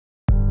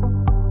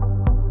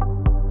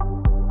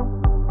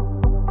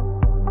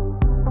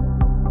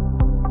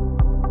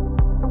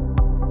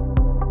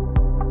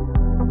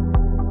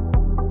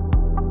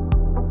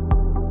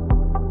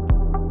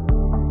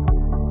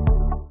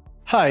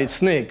Hi,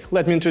 it's Nick.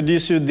 Let me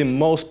introduce you the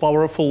most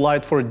powerful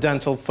light for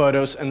dental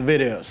photos and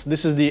videos.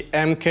 This is the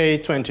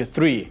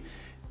MK23.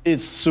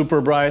 It's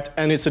super bright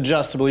and it's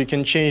adjustable. You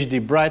can change the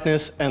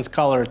brightness and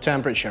color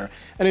temperature.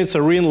 And it's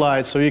a ring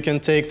light, so you can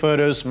take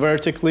photos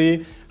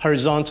vertically,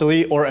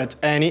 horizontally, or at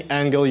any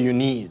angle you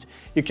need.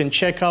 You can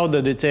check out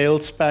the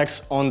detailed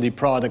specs on the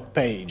product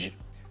page.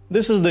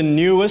 This is the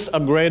newest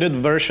upgraded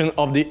version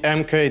of the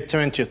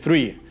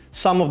MK23.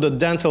 Some of the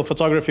dental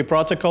photography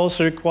protocols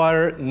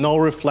require no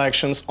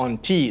reflections on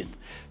teeth.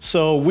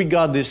 So we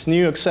got this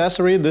new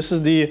accessory. This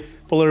is the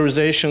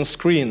polarization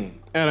screen,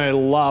 and I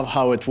love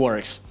how it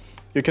works.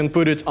 You can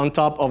put it on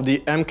top of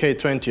the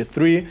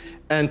MK23,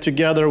 and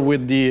together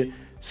with the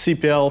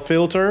CPL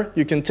filter,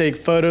 you can take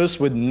photos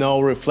with no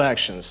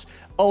reflections.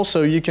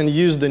 Also, you can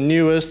use the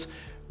newest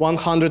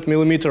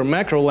 100mm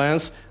macro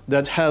lens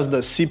that has the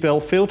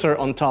CPL filter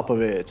on top of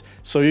it,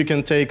 so you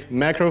can take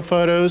macro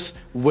photos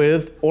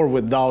with or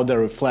without the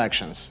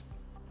reflections.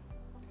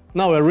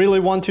 Now I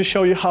really want to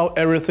show you how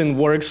everything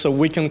works so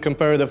we can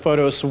compare the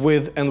photos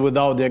with and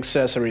without the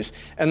accessories.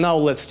 And now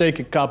let's take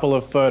a couple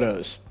of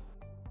photos.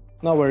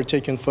 Now we're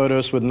taking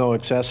photos with no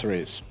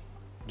accessories,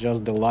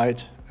 just the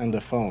light and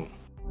the phone.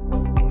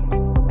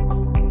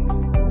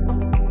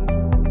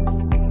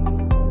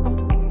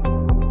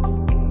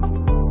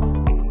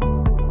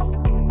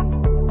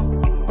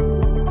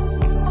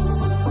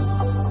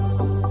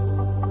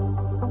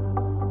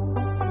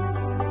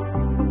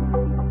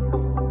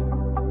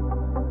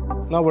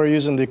 Now we're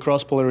using the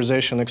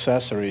cross-polarization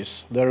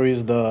accessories. There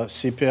is the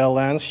CPL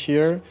lens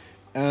here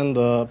and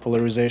the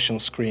polarization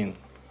screen.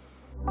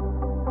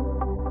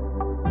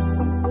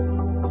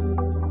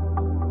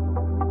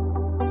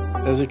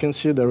 As you can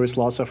see, there is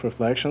lots of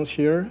reflections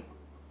here.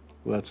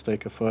 Let's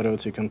take a photo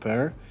to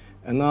compare.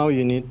 And now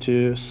you need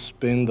to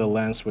spin the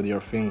lens with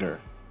your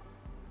finger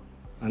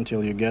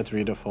until you get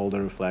rid of all the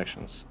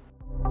reflections.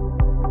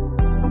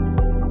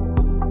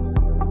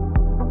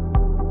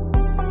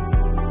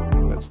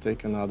 Let's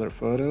take another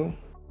photo.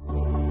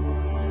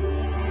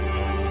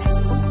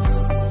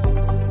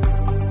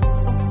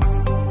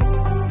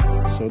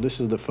 So this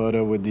is the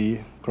photo with the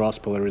cross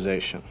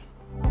polarization.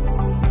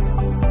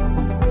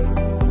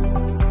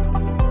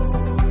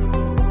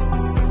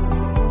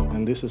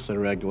 And this is a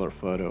regular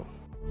photo.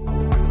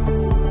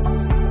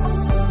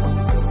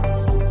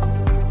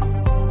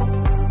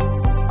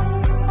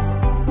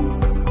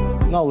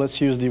 Now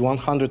let's use the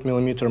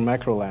 100mm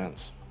macro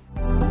lens.